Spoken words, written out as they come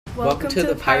Welcome to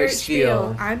the Pirate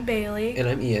Spiel. I'm Bailey. And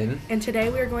I'm Ian. And today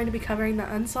we are going to be covering the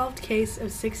unsolved case of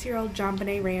 6-year-old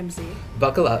JonBenét Ramsey.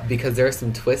 Buckle up because there are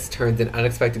some twists, turns, and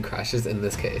unexpected crashes in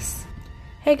this case.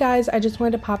 Hey guys, I just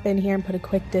wanted to pop in here and put a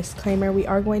quick disclaimer. We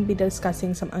are going to be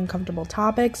discussing some uncomfortable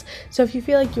topics, so if you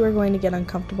feel like you are going to get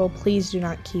uncomfortable, please do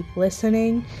not keep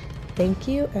listening. Thank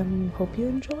you, and hope you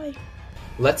enjoy.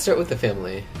 Let's start with the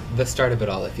family, the start of it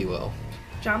all, if you will.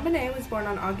 JonBenét was born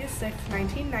on August 6,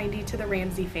 1990 to the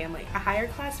Ramsey family, a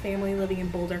higher-class family living in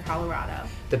Boulder, Colorado.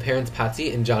 The parents,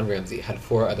 Patsy and John Ramsey, had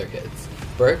 4 other kids: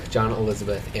 Burke, John,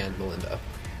 Elizabeth, and Melinda.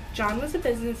 John was a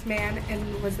businessman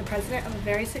and was the president of a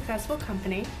very successful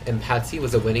company. And Patsy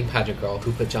was a winning pageant girl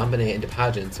who put JonBenét into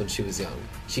pageants when she was young.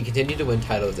 She continued to win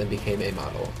titles and became a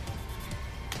model.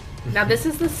 Now this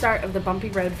is the start of the bumpy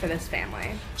road for this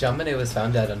family. JonBenét was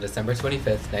found dead on December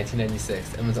 25th,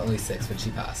 1996, and was only 6 when she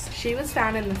passed. She was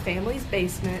found in the family's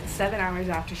basement 7 hours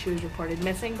after she was reported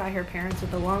missing by her parents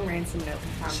with a long ransom note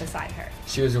found beside her.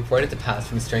 She was reported to pass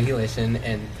from strangulation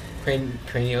and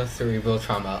craniocerebral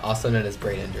trauma, also known as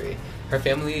brain injury. Her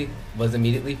family was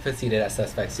immediately preceded as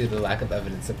suspects due to the lack of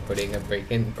evidence supporting a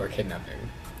break-in or kidnapping.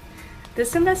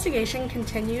 This investigation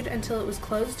continued until it was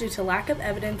closed due to lack of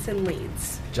evidence and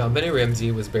leads. JonBenét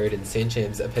Ramsey was buried in St.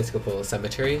 James Episcopal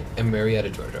Cemetery in Marietta,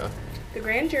 Georgia. The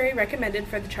grand jury recommended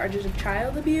for the charges of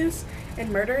child abuse and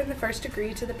murder in the first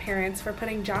degree to the parents for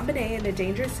putting JonBenét in a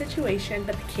dangerous situation,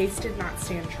 but the case did not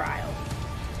stand trial.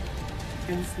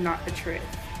 It's not the truth.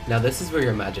 Now this is where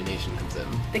your imagination comes in.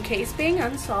 The case being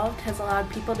unsolved has allowed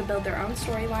people to build their own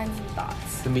storylines and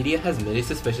thoughts. The media has many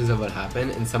suspicions of what happened,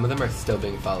 and some of them are still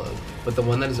being followed, but the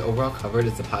one that is overall covered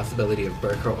is the possibility of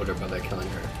Burke, her older brother, killing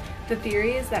her. The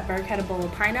theory is that Burke had a bowl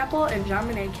of pineapple and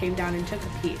JonBenét came down and took a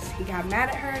piece. He got mad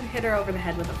at her and hit her over the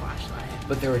head with a flashlight.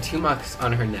 But there were 2 marks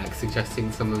on her neck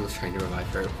suggesting someone was trying to revive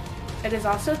her. It is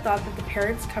also thought that the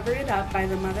parents covered it up by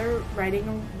the mother writing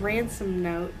a ransom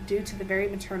note due to the very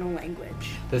maternal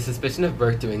language. The suspicion of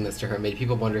Burke doing this to her made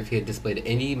people wonder if he had displayed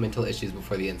any mental issues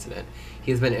before the incident. He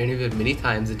has been interviewed many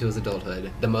times into his adulthood,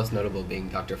 the most notable being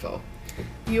Dr. Phil.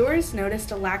 Viewers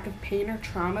noticed a lack of pain or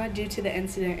trauma due to the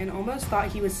incident and almost thought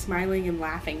he was smiling and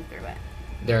laughing through it.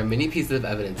 There are many pieces of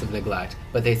evidence of neglect,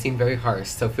 but they seem very harsh,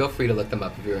 so feel free to look them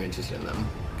up if you're interested in them.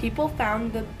 People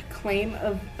found the claim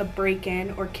of a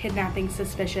break-in or kidnapping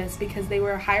suspicious because they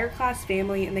were a higher-class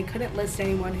family and they couldn't list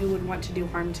anyone who would want to do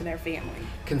harm to their family.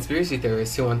 Conspiracy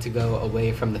theorists who want to go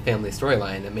away from the family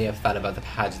storyline may have thought about the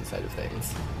pageant side of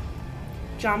things.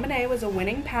 JonBenét was a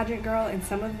winning pageant girl, and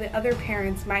some of the other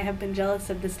parents might have been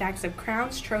jealous of the stacks of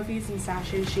crowns, trophies, and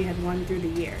sashes she had won through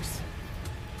the years.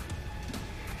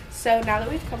 So now that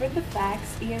we've covered the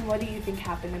facts, Ian, what do you think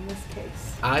happened in this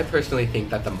case? I personally think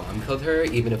that the mom killed her,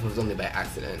 even if it was only by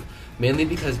accident. Mainly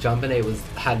because JonBenét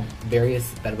had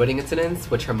various bedwetting incidents,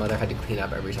 which her mother had to clean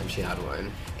up every time she had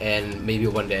one. And maybe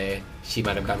one day she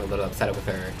might have gotten a little upset with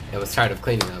her and was tired of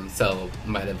cleaning them, so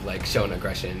might have shown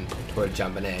aggression toward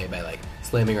JonBenét by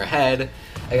slamming her head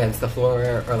against the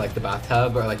floor or the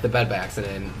bathtub or the bed by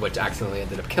accident, which accidentally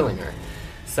ended up killing her.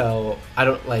 So I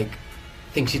don't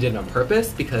think she did it on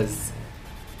purpose because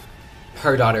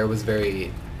her daughter was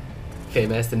very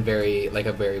famous and very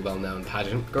a very well-known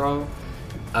pageant girl.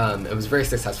 It was very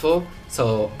successful,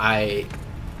 so I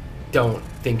don't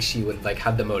think she would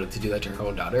have the motive to do that to her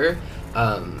own daughter.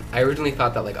 I originally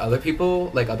thought that other people,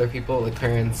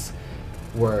 parents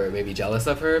were maybe jealous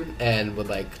of her and would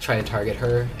try and target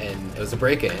her, and it was a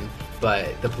break-in,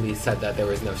 but the police said that there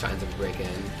was no signs of a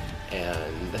break-in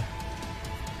and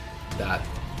that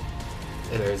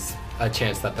there's a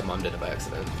chance that the mom did it by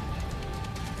accident.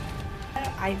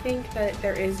 I think that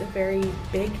there is a very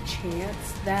big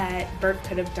chance that Burke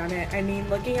could have done it. I mean,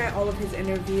 looking at all of his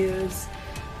interviews,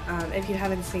 if you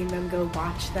haven't seen them, go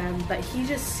watch them, but he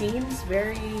just seems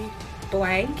very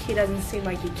blank. He doesn't seem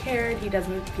like he cared. He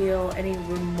doesn't feel any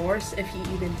remorse if he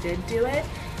even did do it.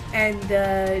 And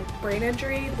the brain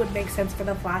injury would make sense for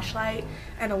the flashlight.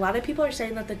 And a lot of people are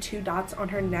saying that the 2 dots on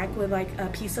her neck with a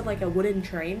piece of a wooden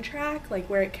train track,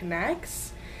 where it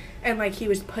connects, and he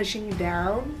was pushing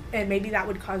down, and maybe that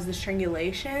would cause the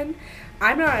strangulation.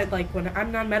 I'm not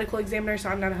I'm not a medical examiner, so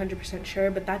I'm not 100%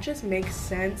 sure, but that just makes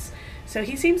sense. So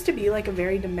he seems to be a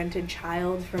very demented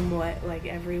child from what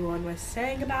everyone was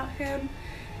saying about him.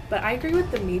 But I agree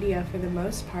with the media for the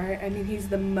most part. I mean, he's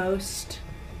the most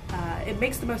it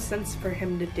makes the most sense for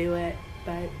him to do it,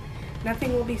 but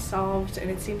nothing will be solved, and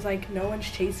it seems like no one's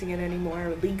chasing it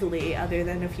anymore legally other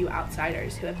than a few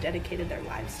outsiders who have dedicated their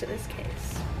lives to this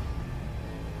case.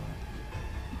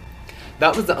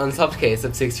 That was the unsolved case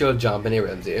of 6-year-old JonBenét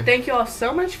Ramsey. Thank you all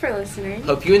so much for listening.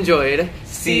 Hope you enjoyed.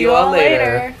 See you all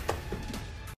later.